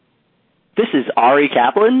This is Ari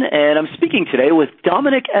Kaplan, and I'm speaking today with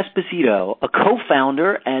Dominic Esposito, a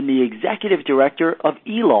co-founder and the executive director of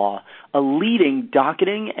eLaw, a leading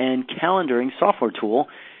docketing and calendaring software tool.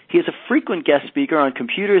 He is a frequent guest speaker on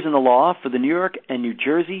Computers in the Law for the New York and New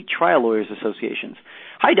Jersey Trial Lawyers Associations.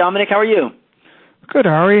 Hi, Dominic. How are you? Good,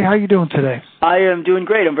 Ari. How are you doing today? I am doing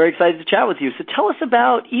great. I'm very excited to chat with you. So tell us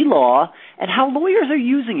about eLaw and how lawyers are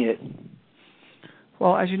using it.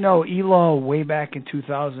 Well, as you know, eLaw, way back in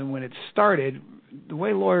 2000 when it started, the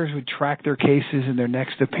way lawyers would track their cases and their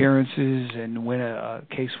next appearances and when a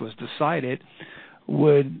case was decided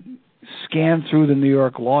would scan through the New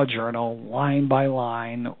York Law Journal line by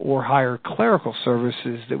line or hire clerical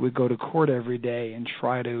services that would go to court every day and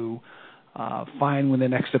try to find when the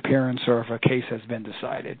next appearance or if a case has been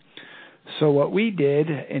decided. So what we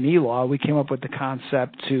did in eLaw, we came up with the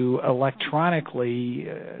concept to electronically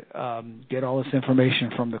get all this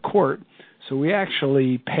information from the court. So we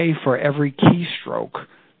actually pay for every keystroke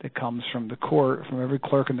that comes from the court, from every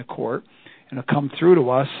clerk in the court, and it'll come through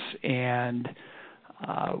to us, and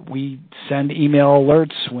we send email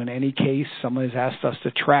alerts when any case someone has asked us to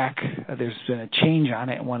track. There's been a change on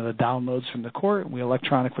it in one of the downloads from the court. We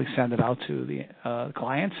electronically send it out to the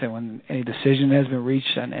clients, and when any decision has been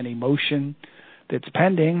reached on any motion that's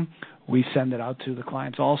pending, we send it out to the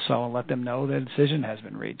clients also and let them know that a decision has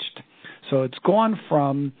been reached. So it's gone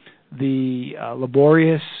from the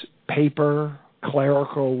laborious paper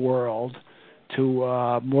clerical world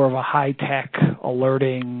to more of a high-tech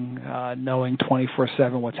alerting, knowing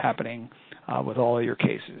 24/7 what's happening with all of your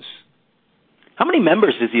cases. How many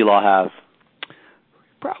members does eLaw have?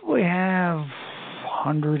 Probably have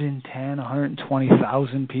 110,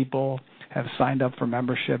 120,000 people have signed up for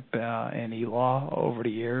membership in eLaw over the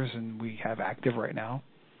years, and we have active right now.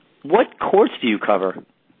 What courts do you cover?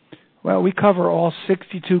 Well, we cover all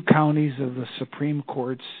 62 counties of the Supreme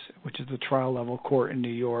Courts, which is the trial-level court in New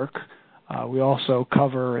York. We also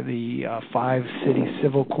cover the 5 city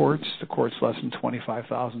civil courts, the courts less than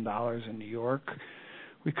 $25,000 in New York.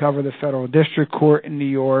 We cover the federal district court in New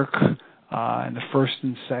York and the first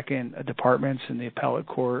and second departments in the appellate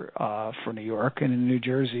court for New York. And in New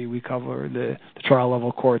Jersey, we cover the trial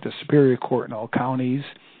level court, the superior court in all counties,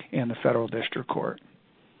 and the federal district court.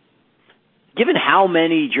 Given how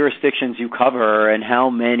many jurisdictions you cover and how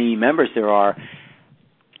many members there are,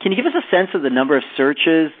 can you give us a sense of the number of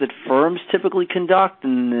searches that firms typically conduct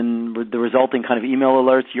and the resulting kind of email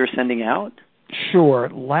alerts you're sending out? Sure.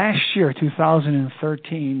 Last year,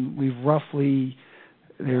 2013,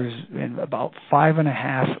 there's been about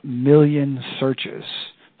 5.5 million searches.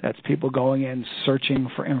 That's people going in searching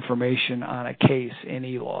for information on a case in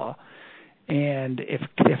eLaw. And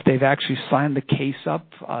if they've actually signed the case up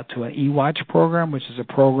to an eWatch program, which is a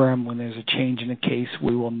program when there's a change in a case,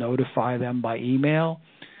 we will notify them by email.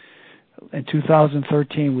 In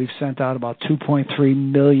 2013, we've sent out about 2.3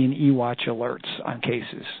 million eWatch alerts on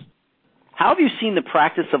cases. How have you seen the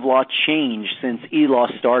practice of law change since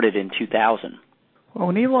eLaw started in 2000? Well,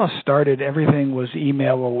 when eLaw started, everything was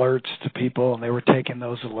email alerts to people, and they were taking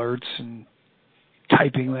those alerts and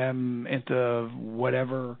typing them into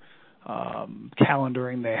whatever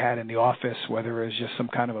calendaring they had in the office, whether it was just some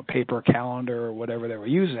kind of a paper calendar or whatever they were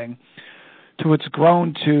using. To it's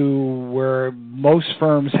grown to where most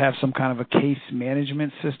firms have some kind of a case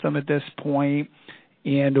management system at this point,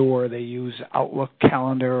 and or they use Outlook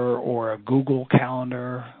calendar or a Google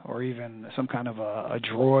calendar or even some kind of a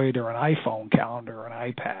Droid or an iPhone calendar or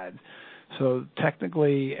an iPad. So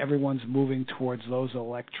technically everyone's moving towards those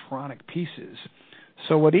electronic pieces.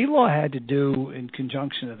 So what eLaw had to do in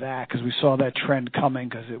conjunction to that, because we saw that trend coming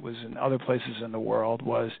because it was in other places in the world,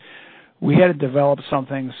 was we had to develop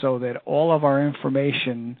something so that all of our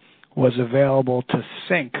information was available to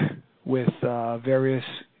sync with various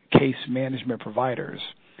case management providers.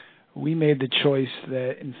 We made the choice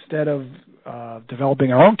that instead of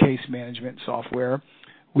developing our own case management software,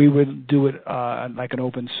 we would do it like an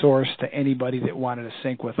open source to anybody that wanted to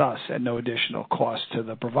sync with us at no additional cost to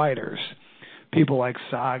the providers. People like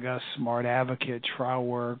Saga, Smart Advocate,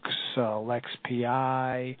 TrialWorks,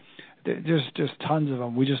 LexPI, there's just tons of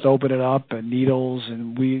them. We just open it up and Needles,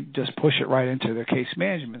 and we just push it right into their case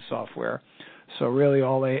management software. So really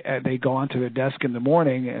all they go onto their desk in the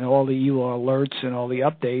morning, and all the eLaw alerts and all the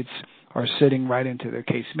updates are sitting right into their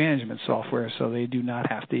case management software, so they do not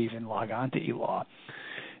have to even log on to eLaw.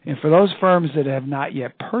 And for those firms that have not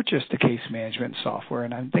yet purchased the case management software,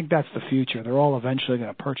 and I think that's the future, they're all eventually going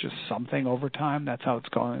to purchase something over time. That's how it's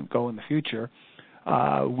going to go in the future.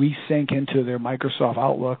 We sync into their Microsoft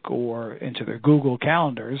Outlook or into their Google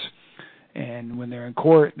calendars, and when they're in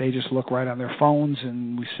court, they just look right on their phones,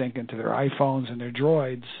 and we sync into their iPhones and their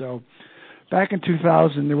Droids. So Back in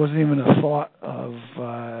 2000, there wasn't even a thought of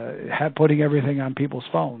putting everything on people's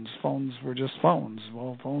phones. Phones were just phones.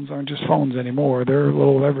 Well, phones aren't just phones anymore. They're a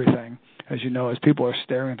little of everything. As you know, as people are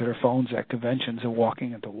staring into their phones at conventions and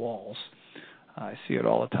walking into walls. I see it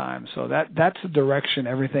all the time. So that's the direction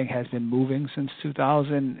everything has been moving since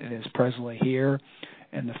 2000. It is presently here.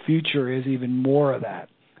 And the future is even more of that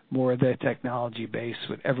technology base,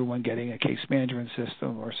 with everyone getting a case management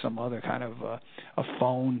system or some other kind of a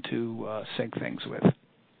phone to sync things with.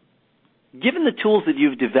 Given the tools that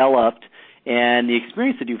you've developed and the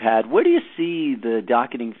experience that you've had, where do you see the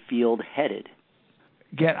docketing field headed?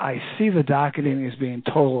 Again, I see the docketing as being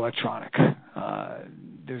total electronic.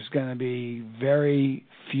 There's going to be very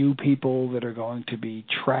few people that are going to be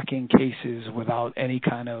tracking cases without any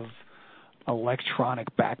kind of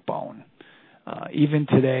electronic backbone. Even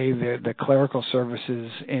today, the clerical services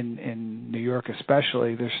in New York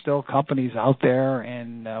especially, there's still companies out there,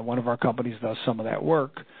 and one of our companies does some of that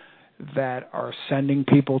work, that are sending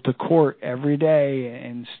people to court every day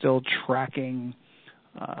and still tracking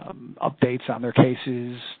updates on their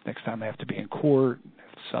cases, next time they have to be in court,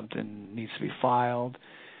 if something needs to be filed.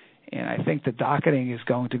 And I think the docketing is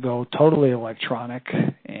going to go totally electronic,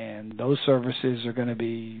 and those services are going to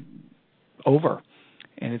be over.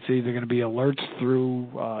 And it's either going to be alerts through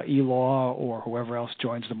e-law or whoever else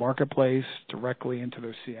joins the marketplace directly into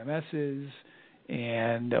their CMSs,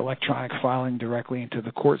 and electronic filing directly into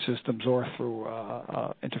the court systems or through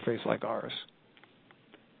interface like ours.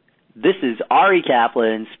 This is Ari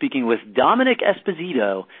Kaplan speaking with Dominic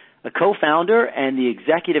Esposito, a co-founder and the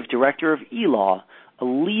executive director of eLaw, a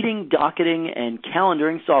leading docketing and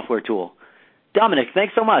calendaring software tool. Dominic,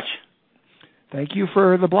 thanks so much. Thank you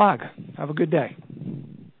for the blog. Have a good day.